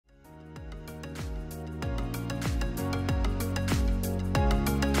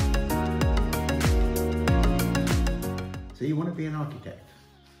So you want to be an architect.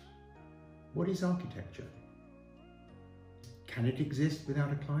 What is architecture? Can it exist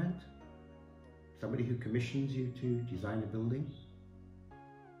without a client? Somebody who commissions you to design a building?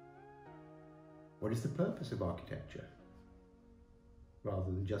 What is the purpose of architecture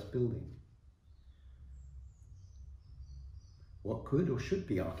rather than just building? What could or should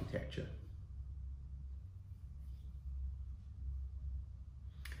be architecture?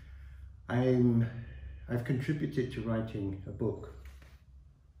 I've contributed to writing a book,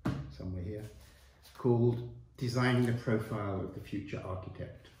 somewhere here, called Designing the Profile of the Future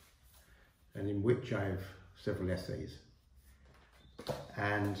Architect, and in which I have several essays.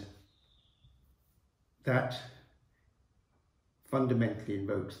 And that fundamentally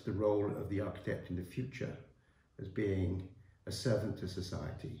invokes the role of the architect in the future as being a servant to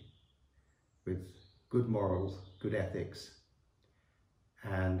society with good morals, good ethics,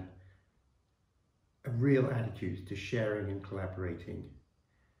 and a real attitude to sharing and collaborating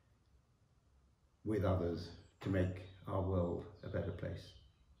with others to make our world a better place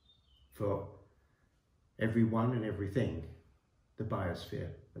for everyone and everything, the biosphere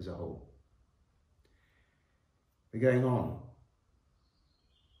as a whole. We're going on,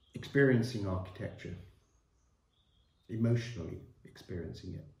 experiencing architecture, emotionally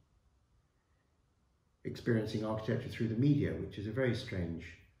experiencing it. Experiencing architecture through the media, which is a very strange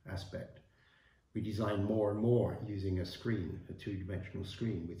aspect. We design more and more using a screen, a two-dimensional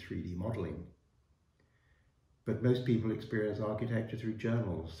screen with 3D modeling. But most people experience architecture through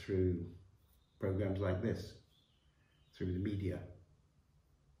journals, through programs like this, through the media.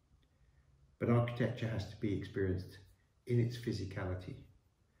 But architecture has to be experienced in its physicality,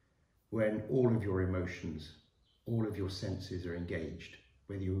 when all of your emotions, all of your senses are engaged,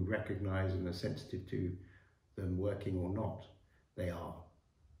 whether you recognize and are sensitive to them working or not, they are.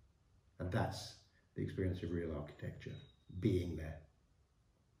 And that's the experience of real architecture, being there.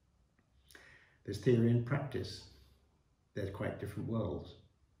 There's theory and practice. They're quite different worlds.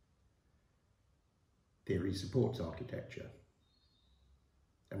 Theory supports architecture.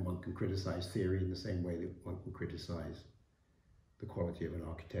 And one can criticize theory in the same way that one can criticize the quality of an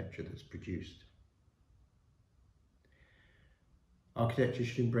architecture that's produced. Architecture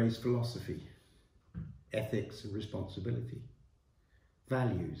should embrace philosophy, ethics and responsibility,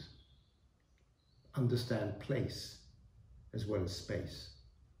 values, understand place as well as space,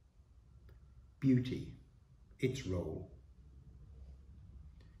 beauty, its role,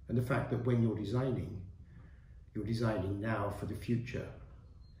 and the fact that when you're designing now for the future,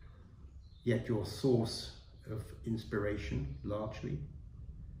 yet your source of inspiration, largely,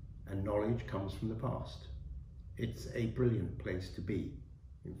 and knowledge comes from the past. It's a brilliant place to be,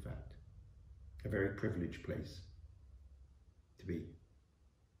 in fact, a very privileged place to be.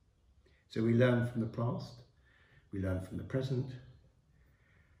 So we learn from the past, we learn from the present,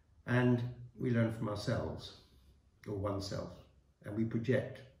 and we learn from ourselves, or oneself, and we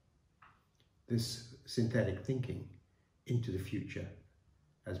project this synthetic thinking into the future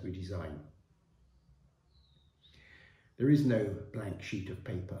as we design. There is no blank sheet of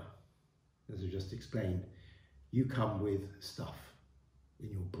paper, as I just explained. You come with stuff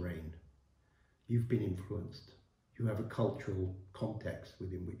in your brain. You've been influenced. You have a cultural context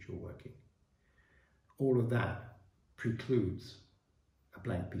within which you're working. All of that precludes a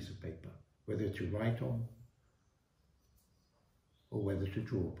blank piece of paper, whether to write on or whether to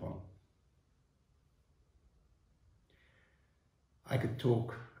draw upon. I could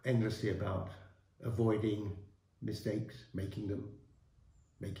talk endlessly about avoiding mistakes, making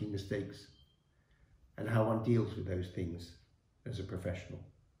mistakes, and how one deals with those things as a professional.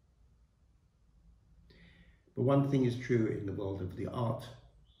 But one thing is true in the world of the art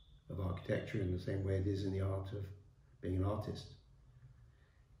of architecture in the same way it is in the art of being an artist.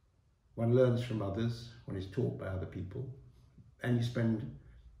 One learns from others, one is taught by other people, and you spend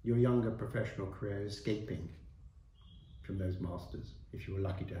your younger professional career escaping from those masters, if you were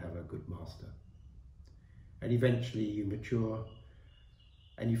lucky to have a good master. And eventually you mature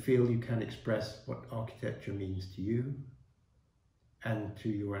and you feel you can express what architecture means to you and to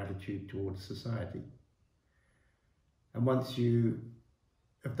your attitude towards society. And once you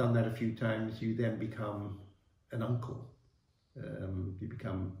have done that a few times, you then become an uncle. You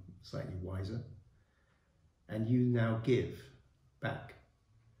become slightly wiser, and you now give back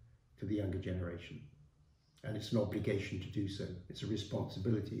to the younger generation. And it's an obligation to do so. It's a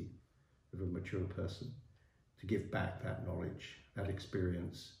responsibility of a mature person to give back that knowledge, that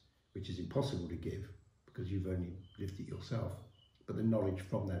experience, which is impossible to give because you've only lived it yourself. But the knowledge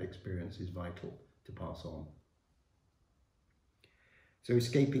from that experience is vital to pass on. So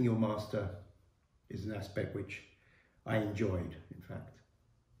escaping your master is an aspect which I enjoyed, in fact.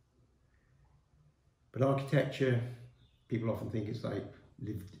 But architecture, people often think it's like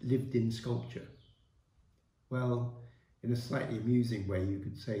lived-in sculpture. Well, in a slightly amusing way, you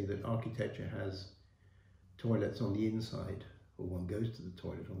could say that architecture has toilets on the inside, or one goes to the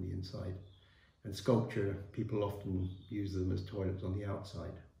toilet on the inside, and sculpture, people often use them as toilets on the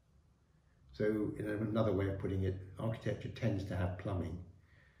outside. So in another way of putting it, architecture tends to have plumbing.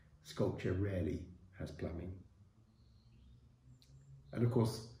 Sculpture rarely has plumbing. And of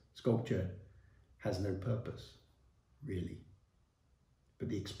course, sculpture has no purpose, really. But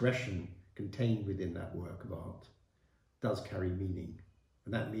the expression contained within that work of art does carry meaning.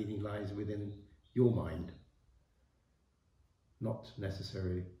 And that meaning lies within your mind, not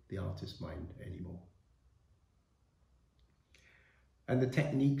necessarily the artist's mind anymore. And the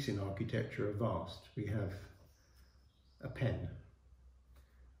techniques in architecture are vast. We have a pen,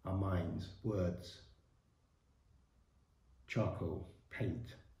 our minds, words, charcoal,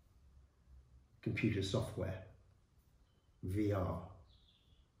 paint, computer software, VR,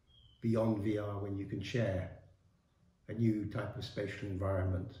 beyond VR when you can share a new type of spatial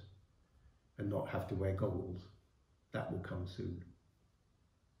environment and not have to wear goggles. That will come soon.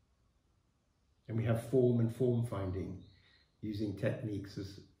 And we have form and form finding using techniques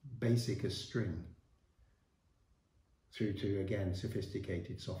as basic as string through to, again,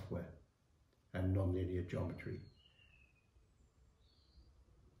 sophisticated software and nonlinear geometry.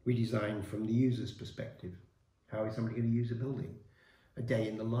 We design from the user's perspective. How is somebody going to use a building? A day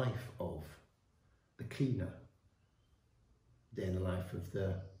in the life of the cleaner, a day in the life of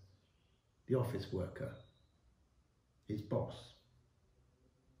the office worker, his boss,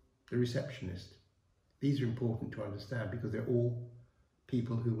 the receptionist. These are important to understand because they're all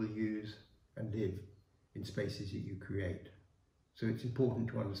people who will use and live in spaces that you create. So it's important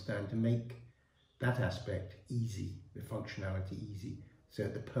to understand to make that aspect easy, the functionality easy, so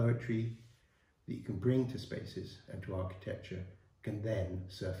that the poetry that you can bring to spaces and to architecture can then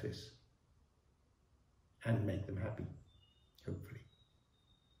surface and make them happy, hopefully.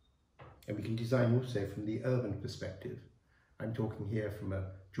 And we can design also from the urban perspective. I'm talking here from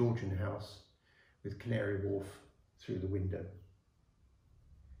a Georgian house with Canary Wharf through the window.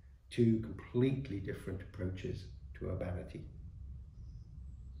 Two completely different approaches to urbanity.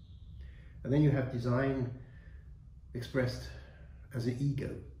 And then you have design expressed as an ego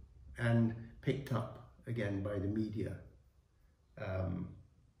and picked up again by the media,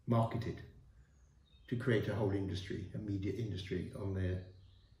 marketed to create a whole industry, a media industry on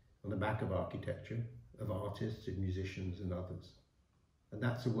the back of architecture, of artists and musicians and others. And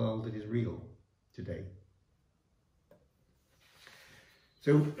that's a world that is real today.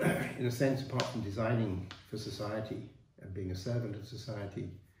 So in a sense, apart from designing for society and being a servant of society,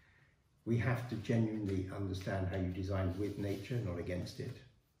 we have to genuinely understand how you design with nature, not against it,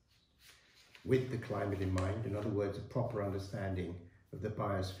 with the climate in mind. In other words, a proper understanding of the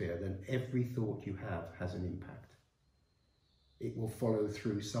biosphere, that every thought you have has an impact. It will follow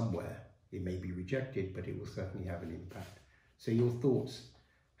through somewhere. It may be rejected, but it will certainly have an impact. So your thoughts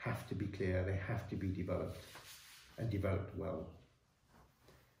have to be clear, they have to be developed, and developed well.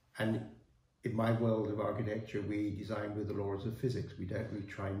 And in my world of architecture, we design with the laws of physics. We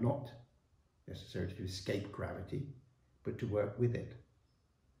try not necessarily to escape gravity, but to work with it.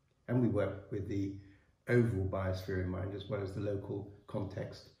 And we work with the overall biosphere in mind, as well as the local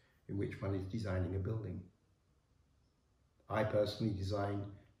context in which one is designing a building. I personally design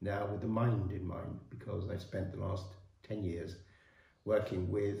now with the mind in mind, because I've spent the last 10 years working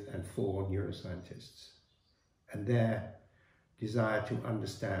with and for neuroscientists, and their desire to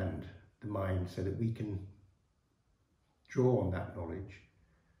understand the mind so that we can draw on that knowledge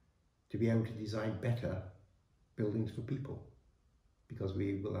to be able to design better buildings for people, because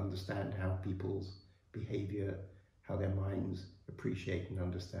we will understand how people's behaviour, how their minds appreciate and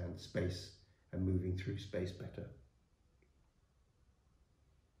understand space and moving through space better.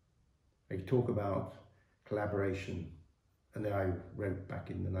 I talk about collaboration, and I wrote back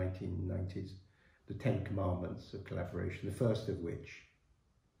in the 1990s the 10 commandments of collaboration, the first of which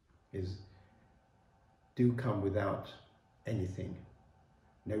is do come without anything,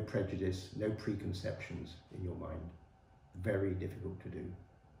 no prejudice, no preconceptions in your mind. Very difficult to do,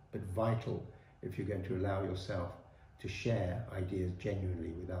 but vital if you're going to allow yourself to share ideas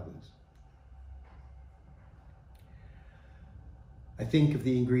genuinely with others. I think of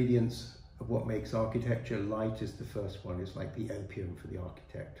the ingredients of what makes architecture. Light is the first one. It's like the opium for the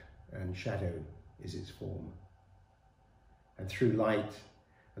architect, and shadow is its form. And through light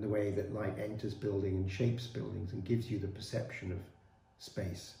and the way that light enters building and shapes buildings and gives you the perception of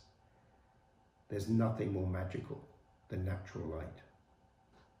space, there's nothing more magical the natural light.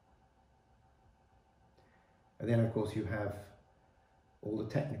 And then of course you have all the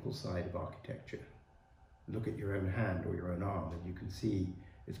technical side of architecture. Look at your own hand or your own arm and you can see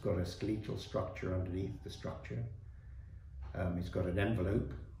it's got a skeletal structure underneath the structure. It's got an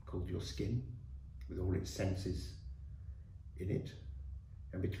envelope called your skin with all its senses in it.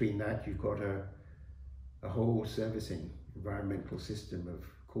 And between that you've got a whole servicing environmental system of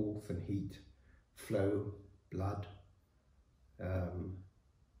coolth and heat, flow, blood.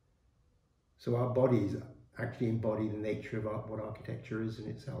 So our bodies actually embody the nature of what architecture is in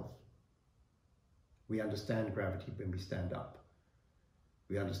itself. We understand gravity when we stand up.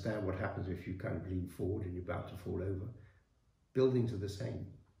 We understand what happens if you kind of lean forward and you're about to fall over. Buildings are the same.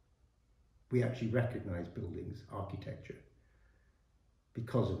 We actually recognize buildings, architecture,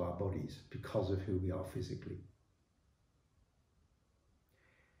 because of our bodies, because of who we are physically.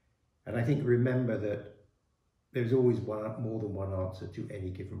 And I think remember that there's always more than one answer to any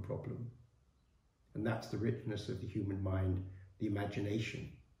given problem. And that's the richness of the human mind, the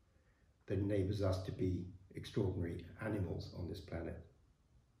imagination that enables us to be extraordinary animals on this planet.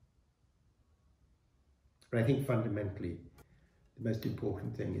 But I think fundamentally, the most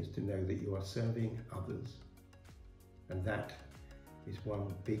important thing is to know that you are serving others. And that is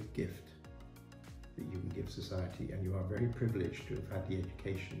one big gift that you can give society. And you are very privileged to have had the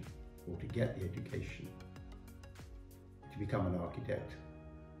education, or to get the education, to become an architect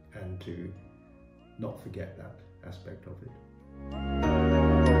and to not forget that aspect of it.